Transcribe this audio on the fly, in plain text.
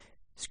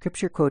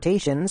Scripture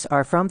quotations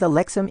are from the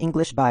Lexham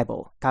English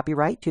Bible.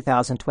 Copyright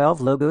 2012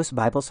 Logos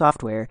Bible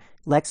Software.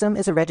 Lexham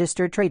is a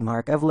registered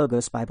trademark of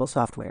Logos Bible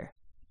Software.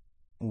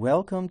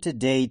 Welcome to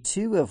Day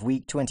 2 of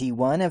Week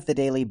 21 of the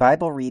Daily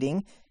Bible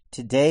Reading.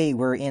 Today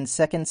we're in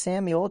 2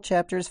 Samuel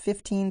chapters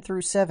 15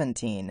 through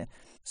 17,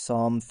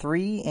 Psalm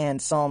 3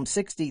 and Psalm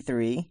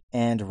 63,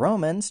 and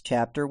Romans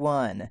chapter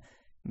 1.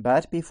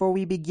 But before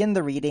we begin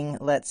the reading,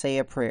 let's say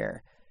a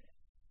prayer.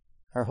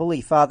 Our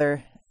Holy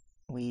Father,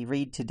 we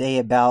read today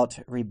about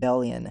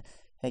rebellion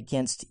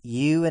against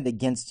you and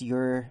against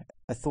your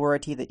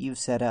authority that you've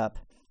set up.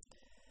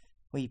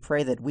 We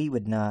pray that we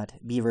would not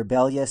be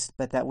rebellious,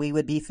 but that we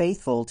would be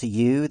faithful to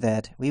you,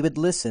 that we would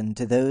listen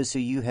to those who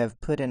you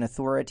have put in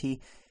authority.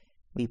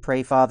 We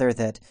pray, Father,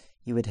 that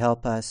you would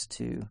help us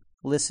to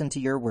listen to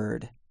your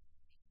word.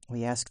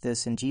 We ask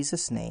this in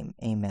Jesus' name.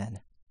 Amen.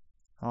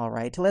 All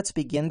right, let's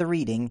begin the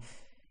reading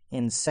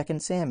in 2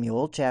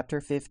 Samuel chapter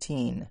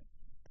 15.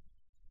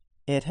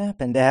 It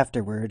happened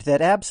afterward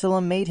that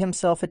Absalom made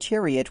himself a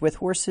chariot with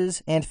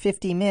horses and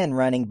 50 men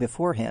running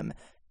before him.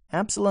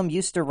 Absalom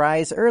used to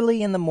rise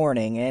early in the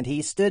morning, and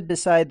he stood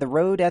beside the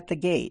road at the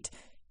gate.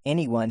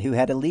 Anyone who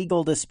had a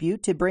legal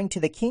dispute to bring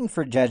to the king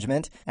for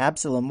judgment,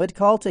 Absalom would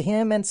call to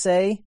him and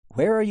say,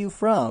 "Where are you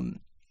from?"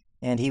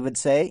 And he would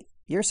say,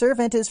 "Your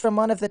servant is from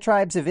one of the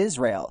tribes of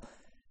Israel."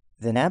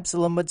 Then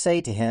Absalom would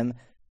say to him,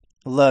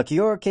 "Look,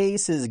 your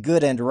case is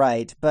good and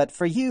right, but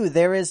for you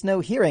there is no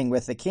hearing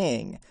with the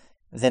king."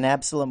 Then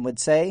Absalom would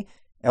say,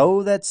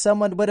 "Oh, that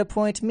someone would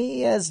appoint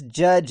me as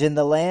judge in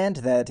the land,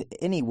 that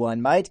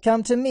anyone might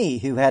come to me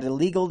who had a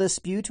legal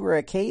dispute or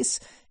a case,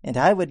 and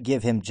I would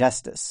give him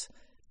justice."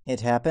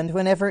 It happened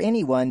whenever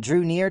anyone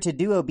drew near to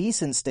do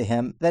obeisance to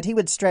him, that he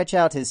would stretch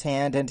out his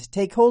hand and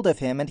take hold of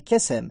him and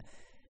kiss him.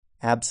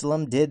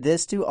 Absalom did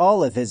this to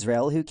all of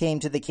Israel who came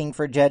to the king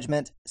for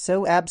judgment,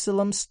 so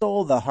Absalom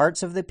stole the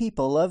hearts of the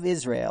people of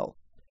Israel.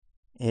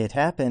 It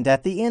happened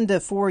at the end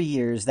of 4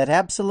 years that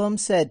Absalom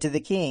said to the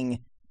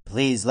king,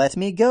 "Please let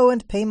me go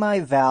and pay my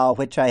vow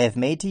which I have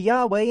made to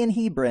Yahweh in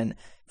Hebron,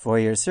 for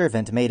your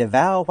servant made a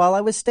vow while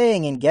I was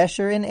staying in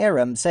Geshur in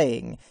Aram,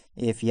 saying,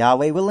 'If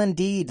Yahweh will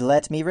indeed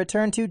let me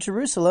return to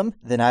Jerusalem,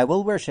 then I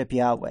will worship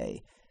Yahweh.'"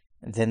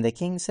 Then the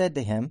king said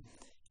to him,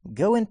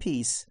 "Go in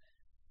peace."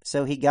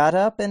 So he got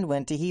up and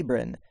went to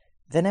Hebron.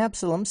 Then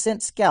Absalom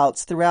sent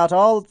scouts throughout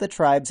all the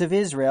tribes of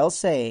Israel,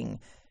 saying,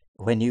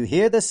 "When you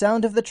hear the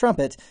sound of the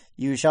trumpet,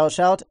 you shall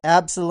shout,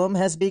 'Absalom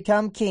has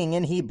become king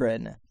in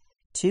Hebron.'"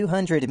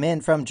 200 men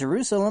from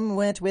Jerusalem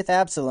went with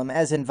Absalom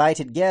as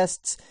invited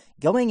guests,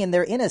 going in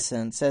their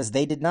innocence, as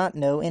they did not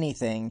know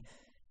anything.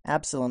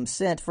 Absalom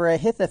sent for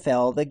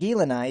Ahithophel the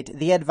Gilonite,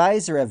 the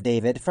adviser of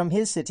David, from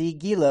his city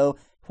Gilo,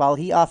 while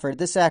he offered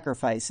the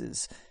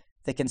sacrifices.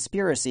 The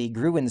conspiracy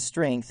grew in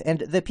strength,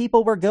 and the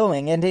people were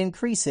going and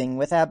increasing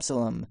with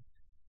Absalom.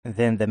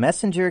 Then the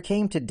messenger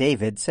came to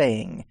David,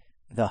 saying,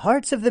 "The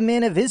hearts of the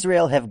men of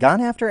Israel have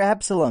gone after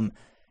Absalom."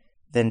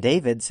 Then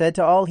David said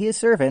to all his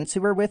servants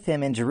who were with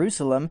him in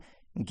Jerusalem,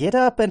 "Get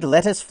up and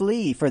let us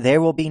flee, for there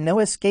will be no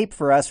escape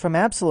for us from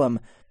Absalom.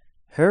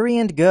 Hurry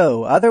and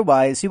go,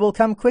 otherwise he will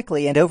come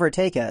quickly and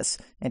overtake us,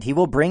 and he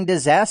will bring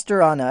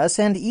disaster on us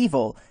and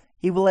evil.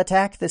 He will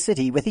attack the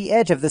city with the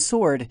edge of the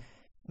sword."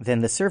 Then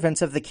the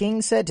servants of the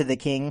king said to the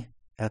king,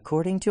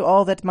 "According to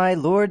all that my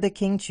lord the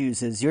king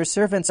chooses, your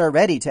servants are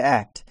ready to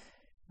act."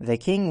 The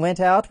king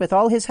went out with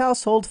all his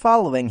household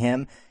following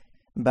him,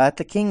 but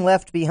the king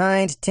left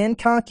behind 10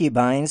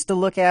 concubines to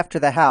look after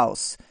the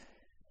house.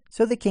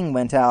 So the king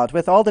went out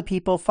with all the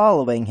people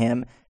following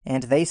him,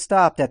 and they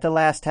stopped at the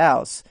last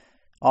house.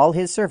 All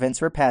his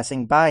servants were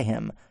passing by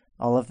him,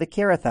 all of the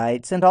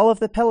Kerethites, and all of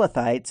the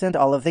Pelethites, and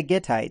all of the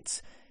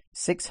Gittites,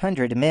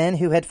 600 men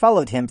who had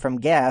followed him from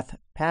Gath,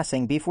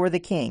 passing before the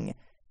king.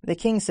 The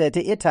king said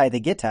to Ittai the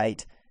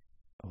Gittite,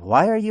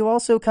 "Why are you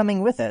also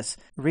coming with us?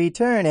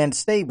 Return and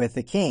stay with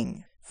the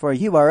king. For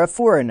you are a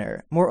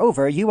foreigner.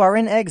 Moreover, you are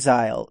in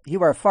exile.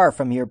 You are far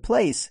from your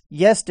place.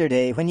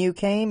 Yesterday when you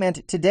came,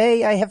 and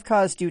today I have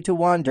caused you to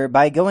wander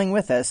by going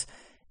with us.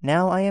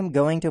 Now I am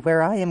going to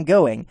where I am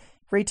going.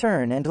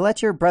 Return, and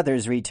let your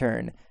brothers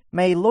return.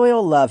 May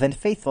loyal love and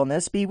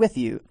faithfulness be with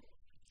you."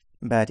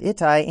 But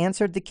Ittai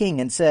answered the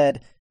king and said,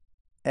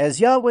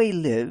 "As Yahweh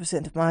lives,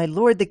 and my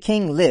lord the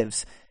king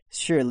lives,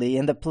 surely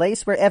in the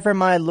place wherever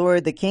my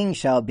lord the king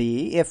shall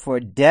be, if for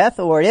death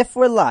or if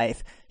for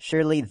life,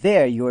 surely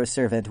there your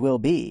servant will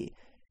be."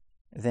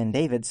 Then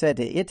David said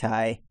to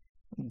Ittai,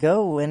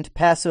 "Go and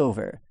pass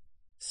over."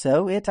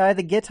 So Ittai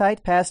the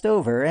Gittite passed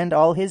over, and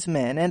all his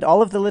men, and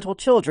all of the little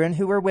children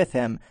who were with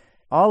him.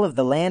 All of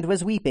the land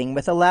was weeping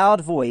with a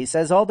loud voice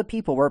as all the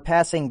people were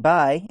passing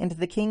by, and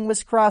the king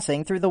was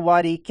crossing through the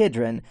Wadi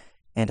Kidron,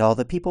 and all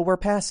the people were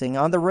passing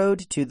on the road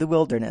to the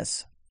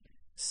wilderness.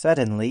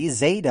 Suddenly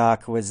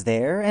Zadok was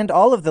there, and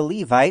all of the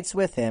Levites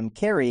with him,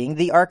 carrying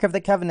the Ark of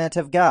the Covenant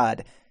of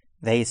God.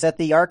 They set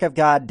the Ark of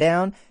God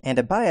down, and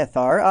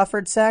Abiathar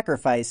offered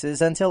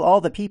sacrifices until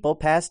all the people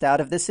passed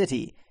out of the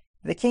city.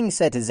 The king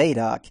said to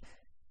Zadok,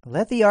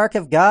 Let the ark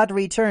of God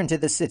return to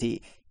the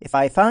city. If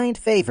I find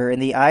favor in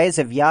the eyes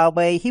of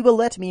Yahweh, he will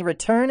let me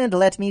return and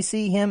let me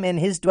see him in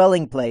his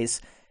dwelling place.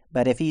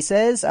 But if he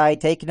says, I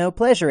take no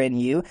pleasure in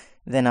you,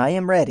 then I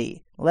am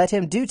ready. Let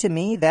him do to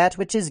me that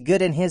which is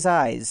good in his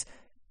eyes.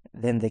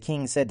 Then the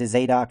king said to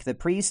Zadok the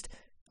priest,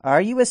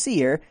 Are you a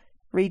seer?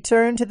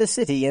 Return to the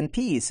city in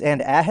peace,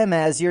 and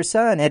Ahimaaz your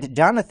son, and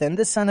Jonathan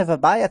the son of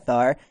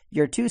Abiathar,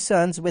 your 2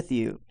 sons with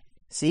you.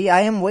 See,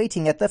 I am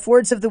waiting at the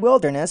fords of the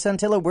wilderness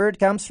until a word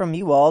comes from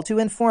you all to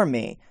inform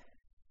me.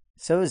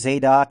 So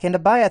Zadok and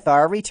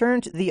Abiathar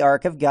returned the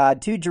ark of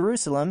God to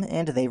Jerusalem,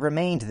 and they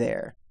remained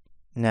there.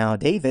 Now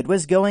David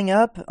was going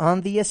up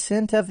on the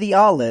ascent of the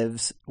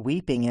Olives,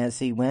 weeping as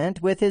he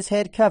went, with his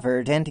head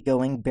covered, and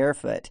going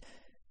barefoot.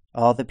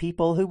 All the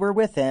people who were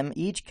with him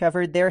each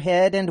covered their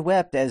head and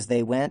wept as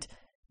they went.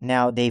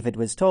 Now David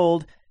was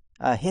told,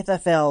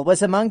 Ahithophel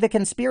was among the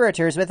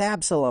conspirators with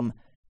Absalom.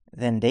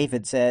 Then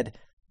David said,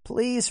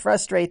 Please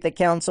frustrate the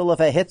counsel of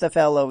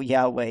Ahithophel, O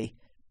Yahweh.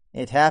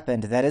 It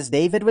happened that as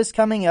David was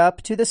coming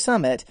up to the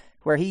summit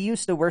where he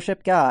used to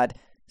worship God,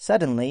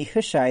 suddenly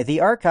Hushai the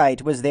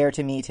Archite was there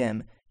to meet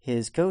him.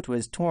 His coat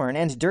was torn,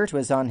 and dirt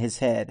was on his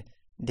head.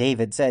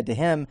 David said to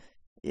him,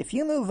 If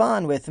you move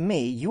on with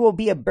me, you will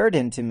be a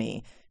burden to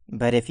me.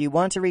 But if you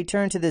want to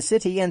return to the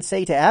city and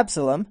say to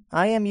Absalom,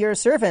 I am your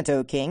servant,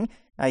 O king.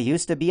 I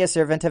used to be a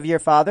servant of your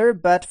father,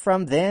 but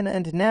from then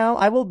and now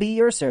I will be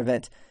your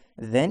servant.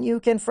 Then you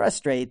can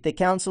frustrate the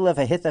counsel of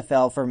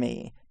Ahithophel for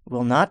me.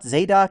 Will not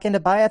Zadok and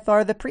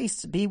Abiathar the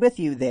priests be with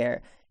you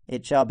there?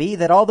 It shall be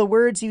that all the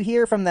words you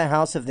hear from the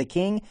house of the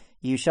king,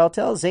 you shall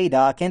tell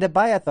Zadok and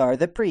Abiathar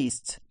the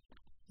priests.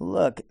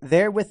 Look,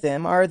 there with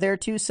them are their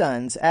 2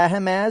 sons,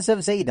 Ahimaaz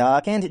of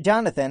Zadok and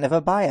Jonathan of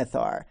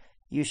Abiathar.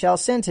 You shall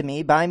send to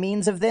me by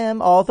means of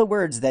them all the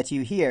words that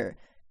you hear.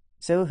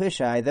 So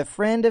Hushai, the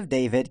friend of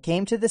David,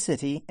 came to the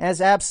city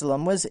as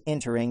Absalom was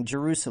entering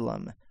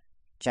Jerusalem.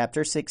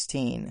 Chapter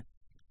 16.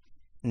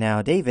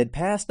 Now David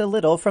passed a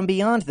little from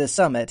beyond the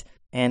summit,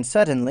 and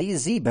suddenly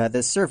Ziba,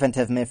 the servant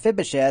of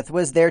Mephibosheth,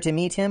 was there to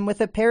meet him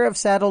with a pair of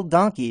saddled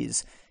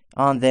donkeys.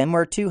 On them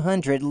were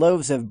 200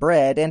 loaves of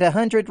bread, and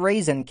 100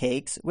 raisin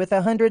cakes, with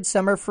 100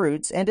 summer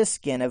fruits, and a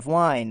skin of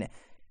wine.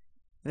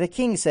 The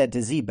king said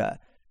to Ziba,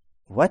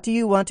 What do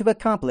you want to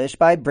accomplish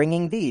by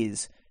bringing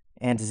these?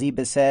 And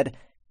Ziba said,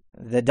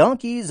 The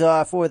donkeys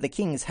are for the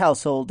king's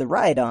household to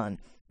ride on.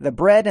 The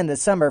bread and the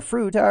summer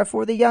fruit are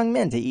for the young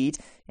men to eat,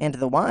 and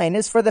the wine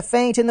is for the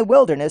faint in the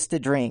wilderness to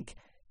drink.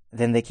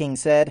 Then the king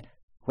said,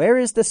 Where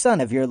is the son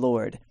of your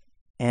lord?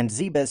 And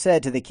Ziba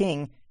said to the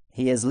king,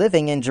 He is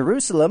living in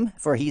Jerusalem,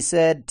 for he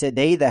said,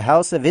 Today the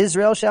house of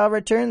Israel shall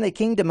return the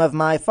kingdom of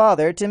my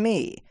father to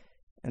me.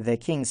 The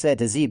king said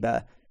to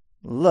Ziba,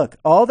 Look,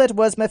 all that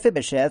was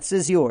Mephibosheth's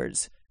is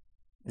yours.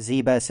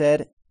 Ziba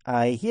said,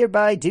 I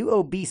hereby do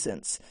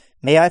obeisance.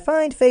 May I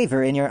find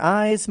favor in your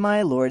eyes,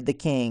 my lord the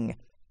king.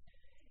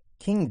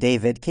 King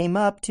David came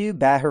up to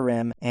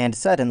Bahurim, and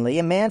suddenly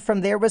a man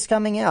from there was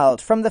coming out,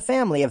 from the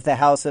family of the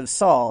house of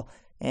Saul,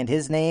 and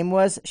his name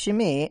was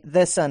Shimei,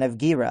 the son of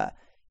Gera.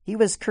 He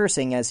was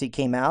cursing as he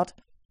came out,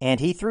 and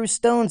he threw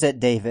stones at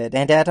David,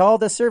 and at all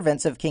the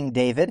servants of King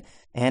David,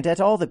 and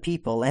at all the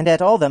people, and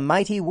at all the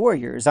mighty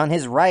warriors on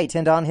his right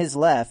and on his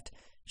left.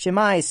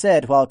 Shimei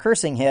said while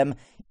cursing him,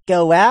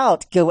 Go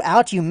out,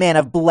 you man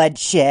of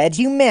bloodshed,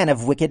 you man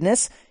of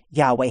wickedness.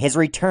 Yahweh has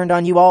returned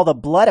on you all the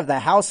blood of the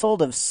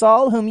household of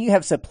Saul, whom you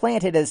have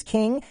supplanted as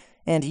king,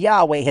 and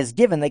Yahweh has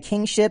given the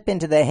kingship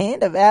into the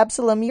hand of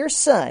Absalom your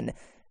son.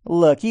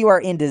 Look, you are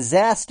in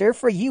disaster,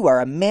 for you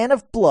are a man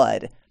of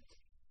blood.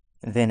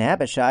 Then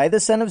Abishai, the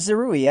son of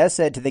Zeruiah,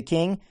 said to the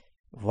king,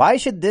 Why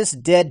should this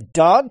dead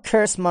dog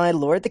curse my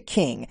lord the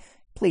king?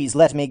 Please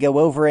let me go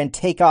over and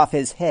take off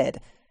his head.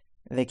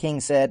 The king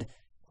said,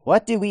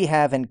 What do we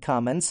have in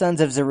common, sons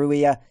of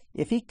Zeruiah?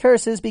 If he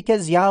curses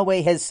because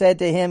Yahweh has said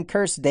to him,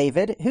 Curse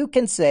David, who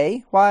can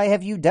say, Why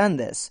have you done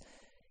this?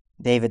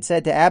 David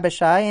said to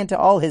Abishai and to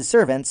all his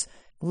servants,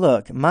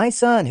 Look, my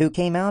son who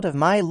came out of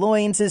my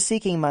loins is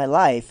seeking my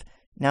life.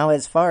 Now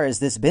as far as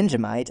this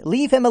Benjamite,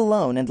 leave him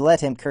alone and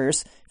let him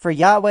curse, for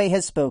Yahweh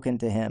has spoken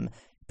to him.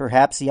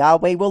 Perhaps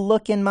Yahweh will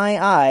look in my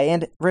eye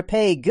and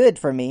repay good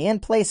for me in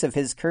place of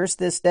his curse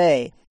this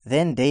day.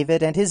 Then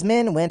David and his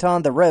men went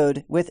on the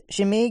road, with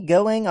Shimei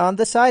going on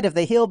the side of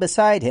the hill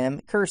beside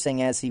him,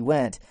 cursing as he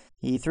went.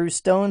 He threw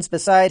stones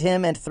beside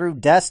him and threw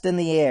dust in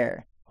the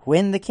air.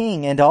 When the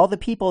king and all the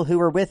people who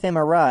were with him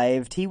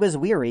arrived, he was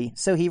weary,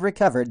 so he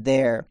recovered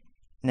there.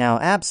 Now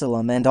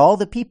Absalom and all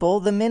the people,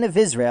 the men of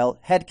Israel,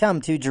 had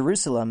come to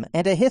Jerusalem,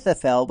 and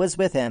Ahithophel was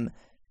with him.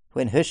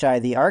 When Hushai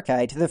the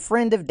Archite, the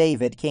friend of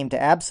David, came to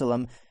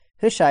Absalom,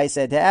 Hushai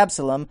said to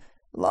Absalom,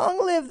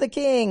 Long live the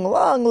king!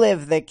 Long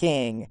live the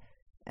king!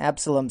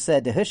 Absalom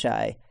said to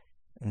Hushai,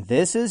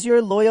 This is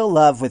your loyal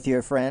love with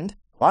your friend.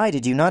 Why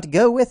did you not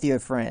go with your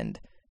friend?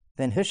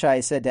 Then Hushai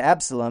said to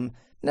Absalom,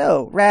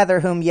 No, rather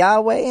whom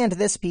Yahweh and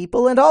this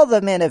people and all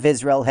the men of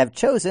Israel have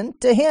chosen,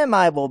 to him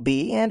I will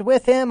be, and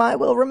with him I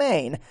will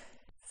remain.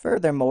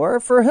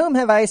 Furthermore, for whom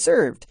have I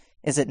served?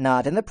 Is it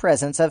not in the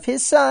presence of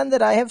his son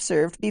that I have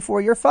served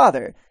before your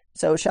father?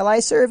 So shall I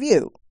serve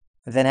you."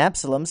 Then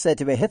Absalom said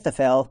to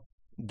Ahithophel,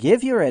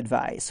 "Give your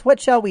advice. What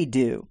shall we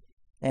do?"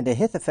 And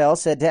Ahithophel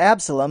said to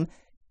Absalom,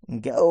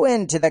 "Go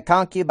into the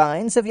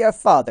concubines of your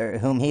father,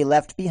 whom he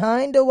left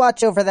behind to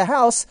watch over the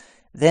house.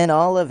 Then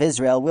all of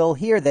Israel will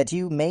hear that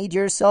you made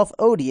yourself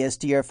odious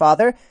to your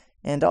father,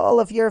 and all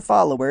of your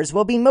followers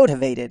will be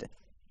motivated."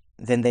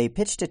 Then they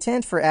pitched a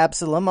tent for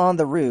Absalom on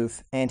the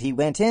roof, and he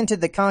went into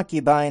the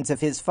concubines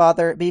of his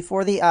father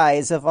before the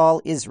eyes of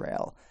all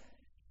Israel.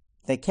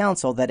 The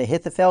counsel that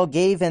Ahithophel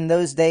gave in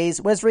those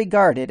days was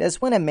regarded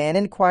as when a man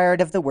inquired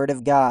of the word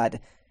of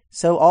God.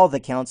 So all the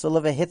counsel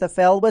of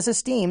Ahithophel was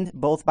esteemed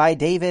both by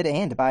David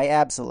and by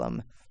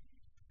Absalom.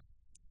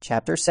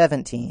 Chapter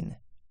 17.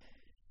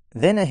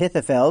 Then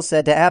Ahithophel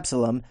said to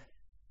Absalom,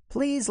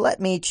 "Please let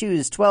me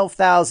choose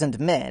 12,000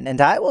 men, and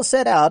I will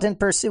set out and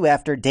pursue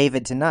after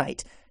David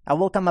tonight. I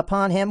will come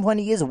upon him when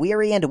he is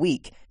weary and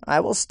weak. I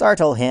will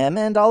startle him,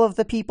 and all of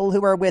the people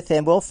who are with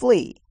him will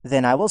flee.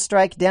 Then I will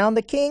strike down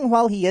the king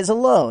while he is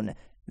alone.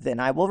 Then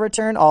I will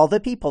return all the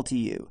people to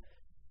you.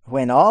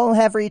 When all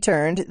have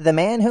returned, the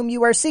man whom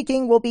you are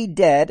seeking will be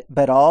dead,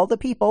 but all the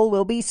people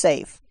will be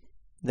safe."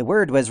 The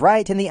word was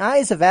right in the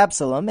eyes of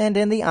Absalom and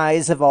in the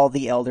eyes of all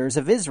the elders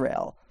of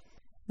Israel.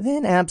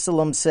 Then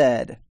Absalom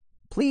said,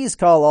 "Please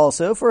call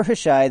also for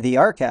Hushai the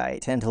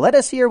Archite, and let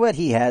us hear what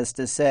he has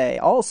to say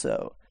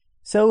also."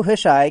 So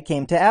Hushai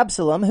came to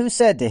Absalom, who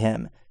said to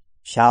him,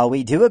 "Shall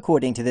we do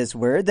according to this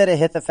word that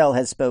Ahithophel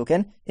has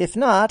spoken? If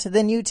not,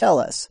 then you tell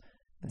us."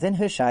 Then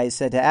Hushai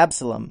said to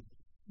Absalom,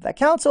 "The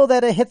counsel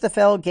that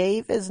Ahithophel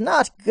gave is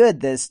not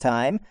good this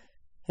time."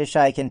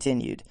 Hushai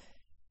continued,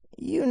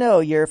 "You know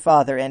your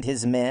father and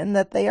his men,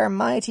 that they are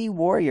mighty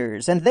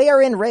warriors, and they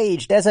are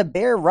enraged as a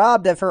bear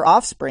robbed of her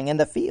offspring in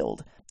the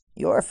field.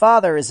 Your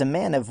father is a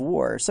man of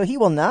war, so he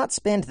will not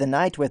spend the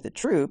night with the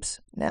troops.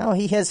 Now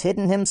he has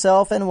hidden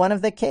himself in one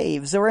of the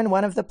caves or in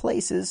one of the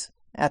places.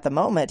 At the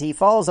moment he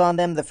falls on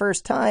them the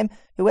first time,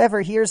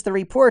 whoever hears the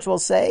report will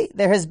say,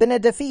 'There has been a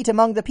defeat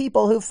among the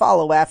people who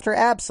follow after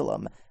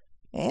Absalom.'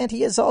 And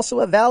he is also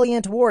a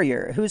valiant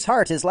warrior, whose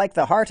heart is like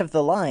the heart of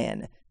the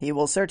lion. He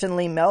will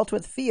certainly melt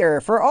with fear,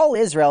 for all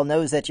Israel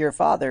knows that your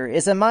father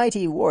is a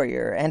mighty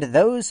warrior, and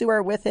those who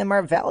are with him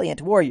are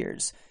valiant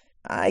warriors.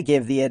 I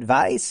give the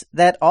advice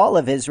that all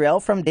of Israel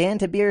from Dan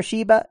to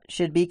Beersheba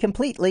should be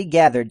completely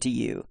gathered to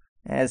you,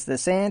 as the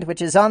sand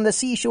which is on the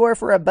seashore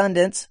for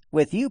abundance,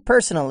 with you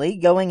personally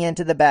going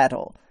into the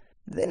battle.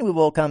 Then we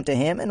will come to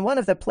him in one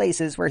of the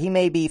places where he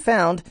may be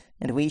found,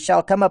 and we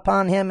shall come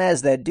upon him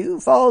as the dew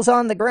falls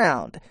on the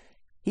ground.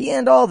 He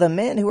and all the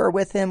men who are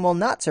with him will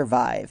not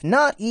survive,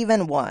 not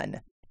even one.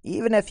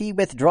 Even if he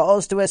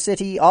withdraws to a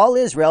city, all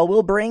Israel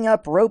will bring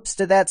up ropes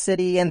to that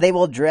city, and they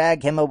will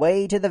drag him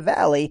away to the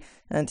valley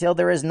until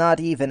there is not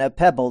even a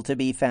pebble to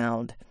be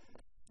found."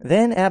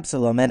 Then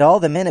Absalom and all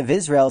the men of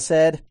Israel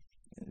said,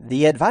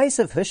 "The advice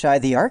of Hushai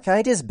the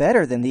Archite is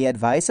better than the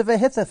advice of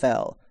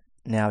Ahithophel."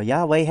 Now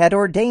Yahweh had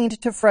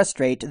ordained to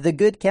frustrate the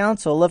good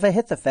counsel of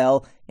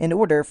Ahithophel in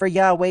order for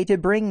Yahweh to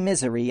bring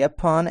misery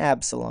upon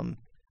Absalom.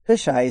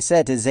 Hushai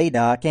said to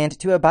Zadok and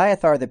to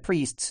Abiathar the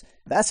priests,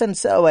 "Thus and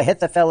so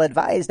Ahithophel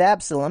advised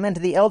Absalom and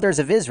the elders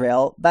of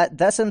Israel, but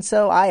thus and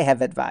so I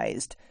have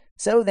advised.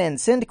 So then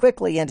send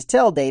quickly and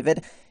tell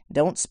David,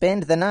 'Don't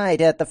spend the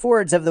night at the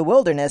fords of the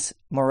wilderness.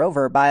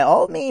 Moreover, by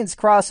all means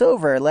cross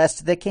over,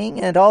 lest the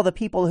king and all the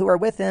people who are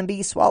with him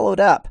be swallowed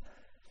up.'"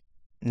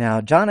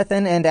 Now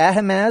Jonathan and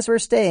Ahimaaz were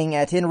staying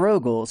at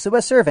Enrogel, so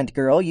a servant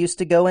girl used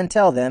to go and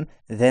tell them.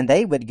 Then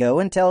they would go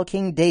and tell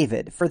King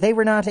David, for they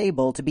were not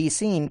able to be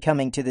seen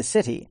coming to the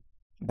city.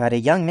 But a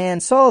young man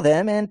saw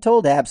them and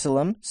told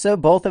Absalom, so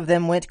both of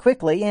them went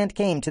quickly and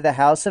came to the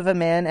house of a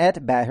man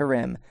at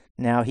Bahurim.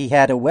 Now he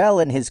had a well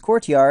in his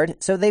courtyard,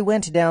 so they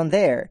went down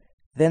there.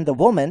 Then the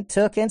woman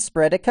took and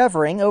spread a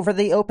covering over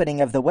the opening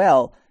of the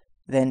well.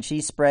 Then she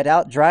spread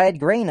out dried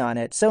grain on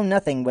it, so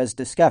nothing was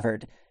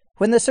discovered.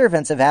 When the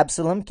servants of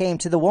Absalom came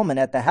to the woman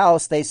at the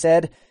house, they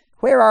said,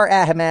 "Where are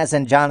Ahimaaz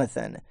and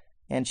Jonathan?"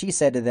 And she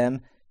said to them,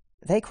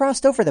 "They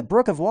crossed over the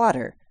brook of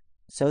water."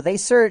 So they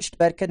searched,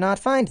 but could not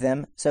find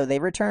them, so they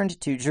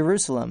returned to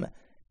Jerusalem.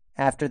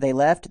 After they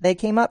left, they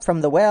came up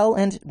from the well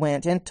and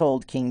went and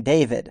told King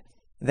David.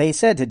 They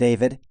said to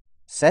David,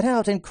 "Set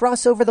out and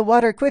cross over the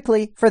water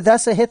quickly, for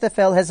thus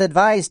Ahithophel has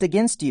advised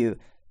against you."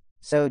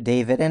 So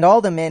David and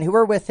all the men who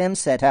were with him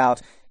set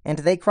out, and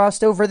they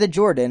crossed over the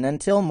Jordan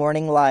until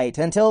morning light,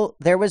 until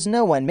there was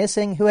no one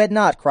missing who had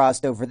not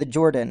crossed over the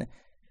Jordan.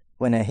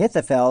 When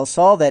Ahithophel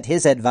saw that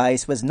his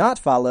advice was not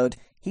followed,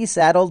 he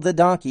saddled the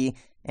donkey,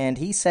 and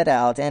he set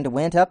out and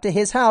went up to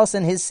his house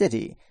in his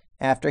city.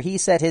 After he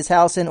set his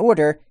house in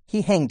order,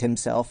 he hanged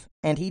himself,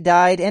 and he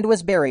died and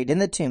was buried in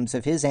the tombs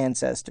of his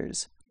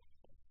ancestors.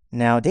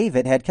 Now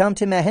David had come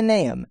to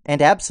Mahanaim,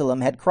 and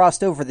Absalom had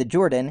crossed over the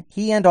Jordan,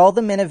 he and all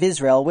the men of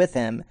Israel with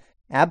him.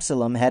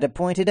 Absalom had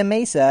appointed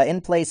Amasa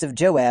in place of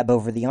Joab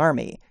over the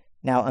army.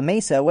 Now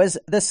Amasa was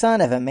the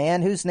son of a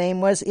man whose name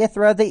was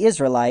Ithra the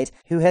Israelite,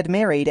 who had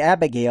married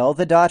Abigail,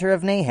 the daughter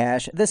of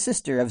Nahash, the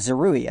sister of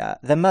Zeruiah,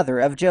 the mother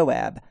of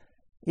Joab.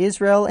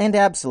 Israel and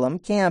Absalom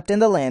camped in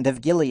the land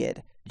of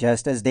Gilead.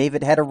 Just as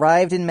David had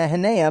arrived in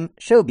Mahanaim,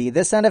 Shobi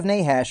the son of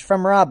Nahash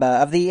from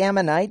Rabbah of the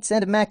Ammonites,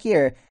 and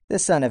Machir the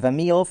son of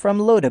Amiel from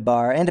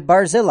Lodabar, and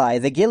Barzillai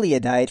the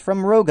Gileadite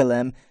from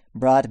Rogelim,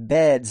 brought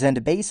beds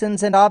and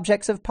basins and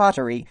objects of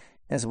pottery,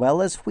 as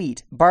well as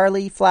wheat,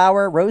 barley,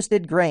 flour,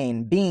 roasted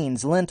grain,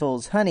 beans,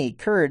 lentils, honey,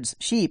 curds,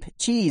 sheep,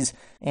 cheese,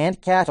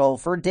 and cattle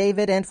for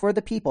David and for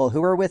the people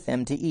who were with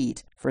him to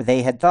eat. For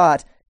they had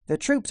thought, "The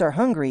troops are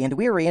hungry and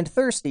weary and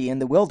thirsty in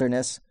the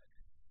wilderness."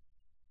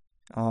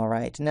 All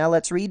right, now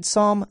let's read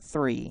Psalm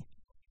 3.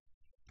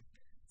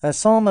 A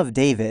psalm of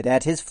David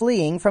at his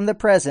fleeing from the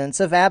presence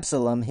of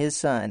Absalom his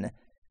son.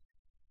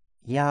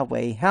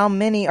 Yahweh, how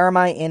many are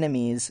my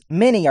enemies?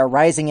 Many are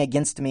rising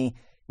against me.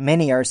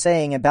 Many are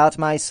saying about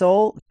my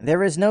soul,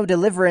 "There is no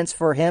deliverance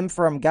for him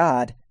from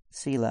God."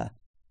 Selah.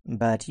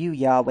 But you,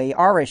 Yahweh,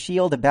 are a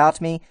shield about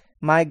me,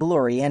 my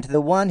glory, and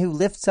the one who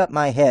lifts up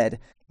my head.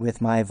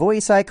 With my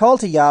voice I call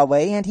to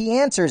Yahweh, and he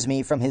answers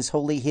me from his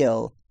holy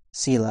hill.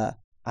 Selah.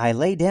 I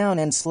lay down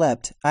and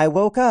slept. I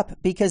woke up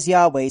because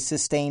Yahweh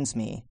sustains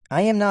me.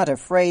 I am not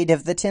afraid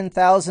of the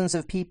 10,000s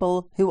of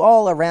people who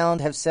all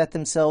around have set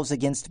themselves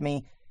against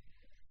me.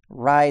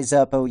 Rise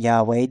up, O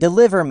Yahweh,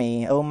 deliver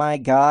me, O my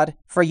God,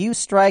 for you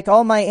strike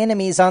all my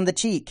enemies on the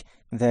cheek.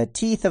 The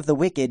teeth of the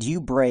wicked you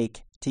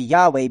break. To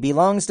Yahweh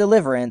belongs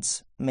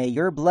deliverance. May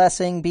your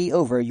blessing be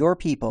over your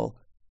people.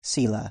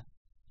 Selah.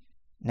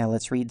 Now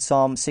let's read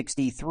Psalm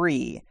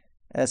 63,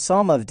 a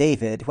psalm of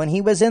David when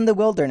he was in the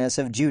wilderness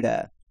of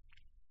Judah.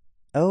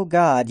 O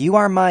God, you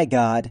are my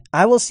God.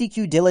 I will seek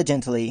you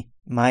diligently.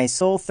 My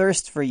soul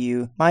thirsts for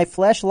you. My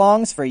flesh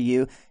longs for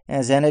you,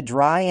 as in a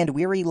dry and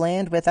weary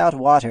land without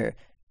water.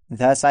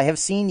 Thus I have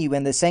seen you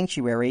in the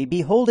sanctuary,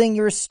 beholding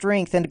your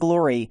strength and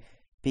glory.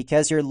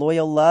 Because your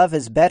loyal love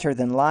is better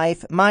than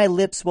life, my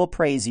lips will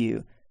praise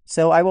you.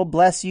 So I will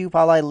bless you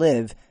while I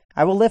live.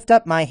 I will lift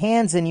up my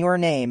hands in your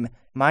name.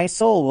 My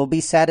soul will be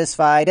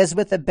satisfied as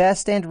with the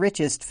best and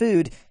richest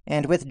food,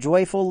 and with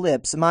joyful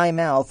lips my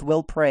mouth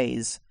will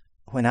praise.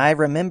 When I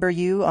remember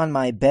you on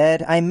my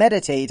bed, I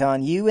meditate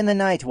on you in the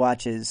night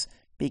watches.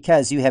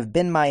 Because you have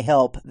been my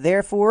help,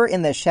 therefore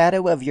in the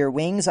shadow of your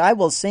wings I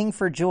will sing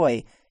for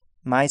joy.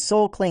 My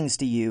soul clings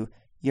to you.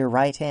 Your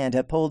right hand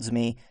upholds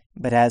me.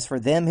 But as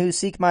for them who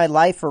seek my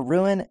life for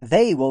ruin,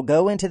 they will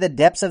go into the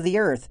depths of the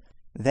earth.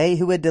 They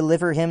who would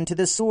deliver him to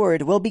the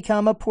sword will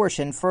become a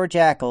portion for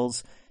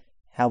jackals.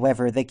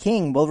 However, the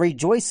king will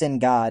rejoice in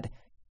God.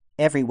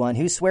 Everyone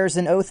who swears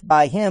an oath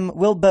by him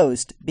will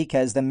boast,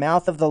 because the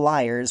mouth of the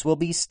liars will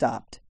be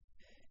stopped.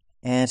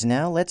 And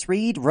now let's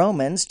read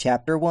Romans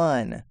chapter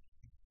 1.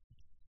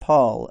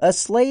 Paul, a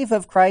slave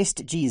of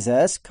Christ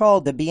Jesus,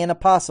 called to be an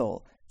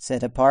apostle,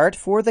 set apart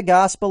for the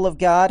gospel of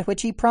God,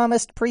 which he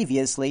promised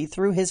previously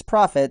through his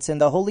prophets in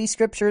the Holy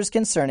Scriptures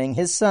concerning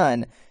his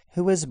Son,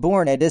 who was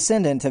born a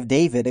descendant of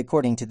David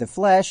according to the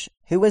flesh,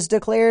 who was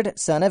declared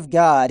Son of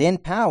God in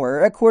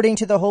power according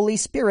to the Holy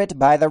Spirit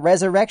by the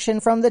resurrection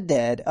from the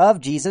dead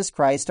of Jesus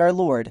Christ our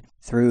Lord,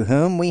 through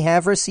whom we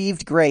have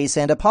received grace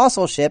and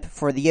apostleship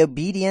for the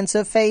obedience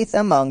of faith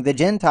among the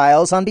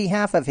Gentiles on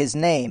behalf of his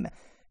name,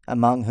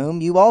 among whom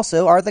you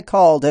also are the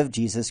called of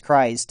Jesus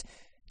Christ.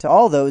 To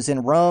all those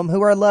in Rome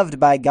who are loved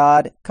by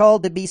God,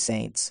 called to be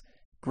saints,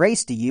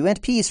 grace to you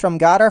and peace from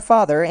God our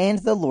Father and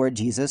the Lord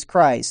Jesus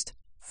Christ.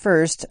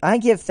 First, I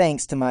give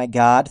thanks to my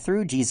God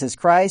through Jesus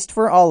Christ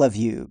for all of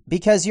you,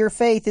 because your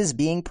faith is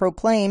being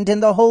proclaimed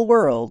in the whole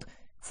world.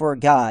 For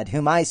God,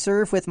 whom I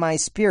serve with my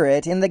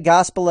Spirit in the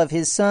gospel of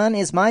his Son,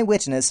 is my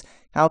witness,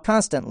 how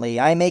constantly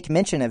I make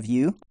mention of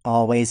you,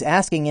 always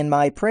asking in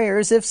my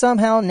prayers if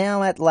somehow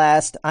now at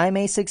last I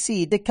may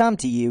succeed to come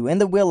to you in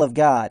the will of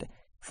God.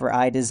 For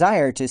I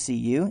desire to see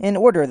you, in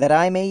order that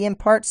I may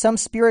impart some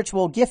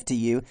spiritual gift to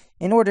you,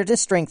 in order to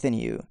strengthen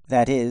you,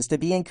 that is, to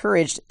be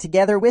encouraged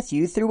together with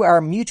you through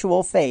our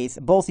mutual faith,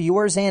 both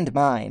yours and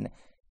mine.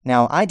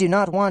 Now I do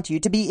not want you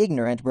to be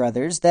ignorant,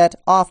 brothers, that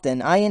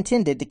often I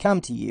intended to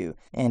come to you,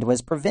 and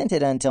was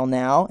prevented until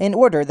now, in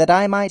order that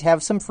I might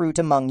have some fruit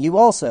among you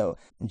also,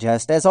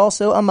 just as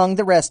also among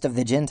the rest of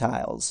the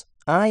Gentiles.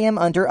 I am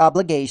under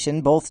obligation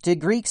both to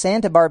Greeks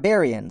and to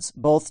barbarians,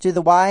 both to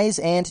the wise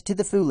and to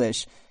the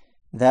foolish.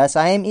 Thus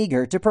I am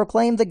eager to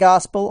proclaim the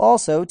gospel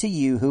also to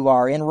you who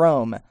are in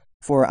Rome.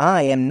 For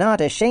I am not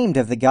ashamed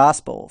of the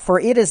gospel, for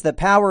it is the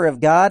power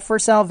of God for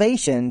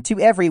salvation to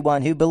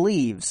everyone who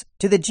believes,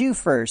 to the Jew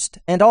first,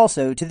 and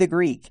also to the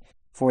Greek.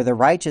 For the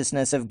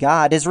righteousness of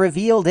God is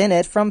revealed in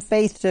it from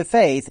faith to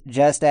faith,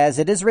 just as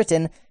it is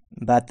written,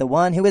 "But the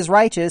one who is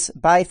righteous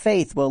by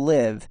faith will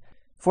live."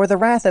 For the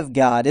wrath of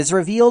God is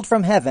revealed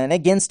from heaven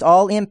against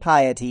all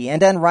impiety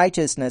and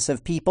unrighteousness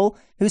of people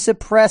who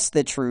suppress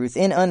the truth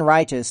in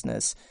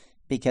unrighteousness.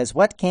 Because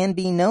what can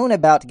be known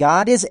about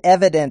God is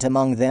evident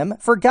among them,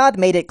 for God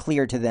made it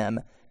clear to them.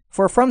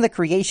 For from the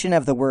creation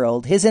of the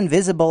world his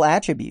invisible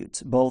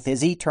attributes, both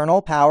his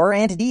eternal power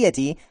and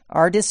deity,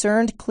 are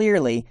discerned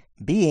clearly,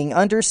 being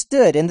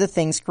understood in the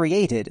things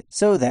created,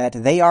 so that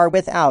they are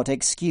without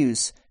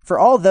excuse. For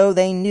although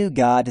they knew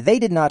God, they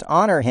did not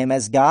honor him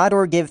as God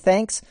or give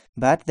thanks,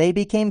 but they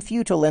became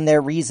futile in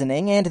their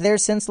reasoning, and their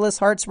senseless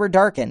hearts were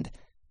darkened.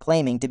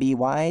 Claiming to be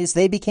wise,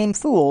 they became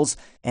fools,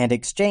 and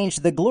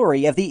exchanged the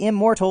glory of the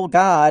immortal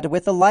God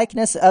with the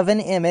likeness of an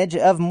image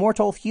of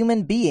mortal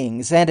human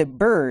beings, and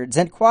birds,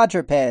 and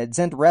quadrupeds,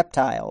 and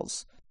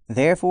reptiles.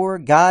 Therefore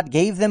God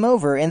gave them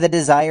over in the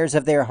desires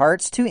of their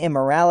hearts to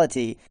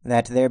immorality,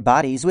 that their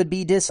bodies would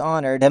be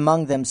dishonored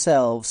among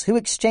themselves, who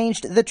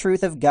exchanged the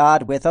truth of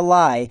God with a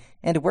lie,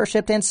 and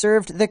worshipped and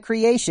served the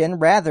creation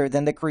rather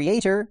than the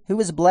Creator, who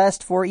is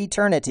blessed for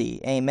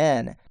eternity.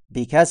 Amen.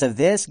 Because of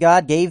this,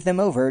 God gave them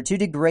over to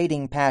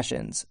degrading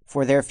passions,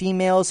 for their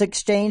females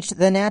exchanged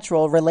the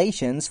natural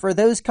relations for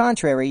those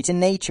contrary to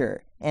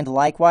nature, and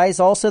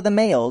likewise also the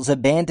males,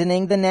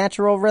 abandoning the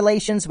natural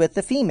relations with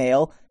the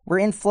female, were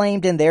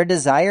inflamed in their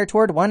desire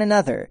toward one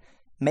another,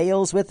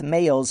 males with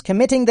males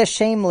committing the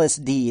shameless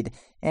deed,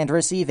 and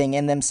receiving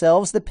in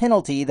themselves the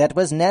penalty that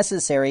was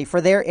necessary for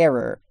their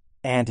error.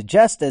 And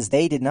just as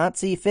they did not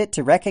see fit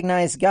to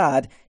recognize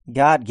God,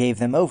 God gave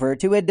them over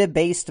to a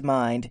debased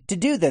mind, to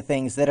do the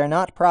things that are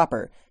not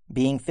proper,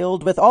 being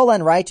filled with all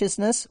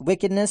unrighteousness,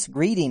 wickedness,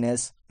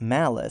 greediness,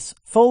 malice,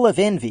 full of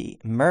envy,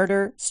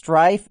 murder,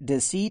 strife,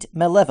 deceit,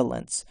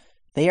 malevolence.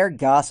 They are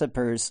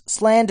gossipers,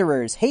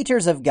 slanderers,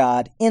 haters of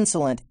God,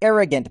 insolent,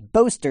 arrogant,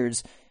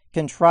 boasters,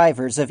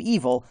 contrivers of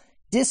evil,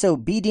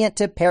 disobedient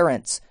to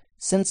parents,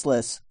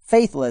 senseless,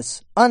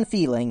 faithless,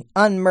 unfeeling,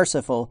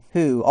 unmerciful,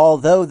 who,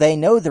 although they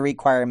know the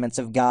requirements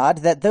of God,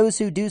 that those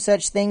who do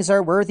such things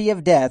are worthy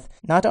of death,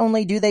 not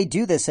only do they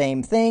do the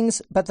same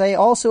things, but they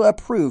also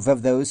approve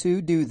of those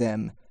who do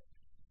them.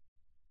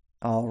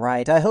 All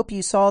right, I hope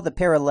you saw the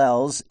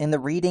parallels in the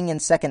reading in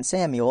 2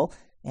 Samuel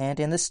and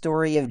in the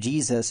story of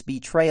Jesus'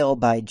 betrayal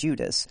by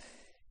Judas.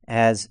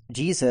 As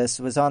Jesus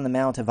was on the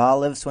Mount of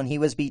Olives when he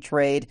was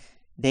betrayed,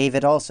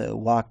 David also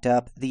walked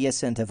up the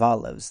Ascent of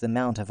Olives, the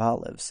Mount of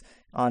Olives,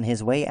 on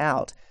his way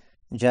out.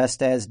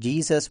 Just as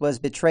Jesus was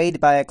betrayed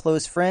by a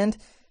close friend,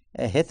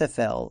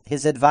 Ahithophel,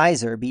 his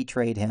advisor,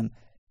 betrayed him.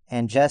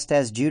 And just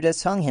as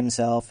Judas hung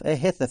himself,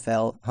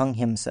 Ahithophel hung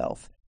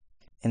himself.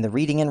 In the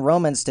reading in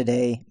Romans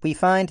today, we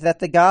find that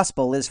the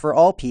gospel is for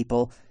all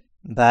people,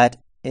 but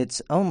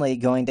it's only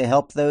going to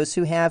help those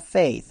who have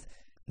faith.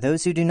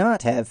 Those who do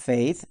not have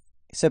faith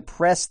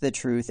suppress the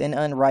truth in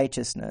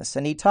unrighteousness,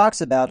 and he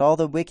talks about all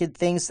the wicked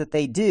things that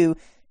they do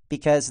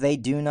because they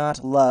do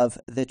not love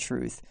the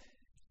truth.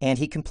 And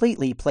he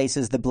completely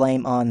places the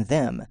blame on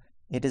them.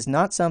 It is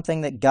not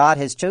something that God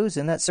has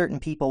chosen that certain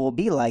people will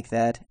be like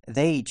that.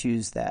 They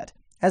choose that.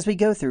 As we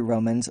go through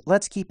Romans,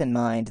 let's keep in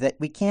mind that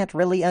we can't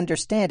really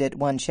understand it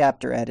one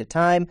chapter at a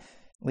time.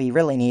 We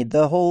really need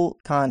the whole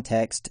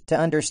context to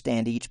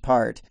understand each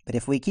part. But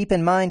if we keep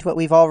in mind what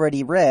we've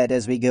already read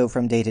as we go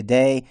from day to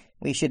day,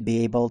 we should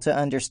be able to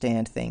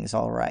understand things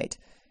all right.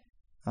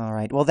 All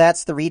right, well,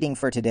 that's the reading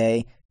for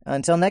today.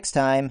 Until next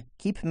time,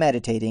 keep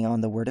meditating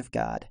on the Word of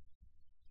God.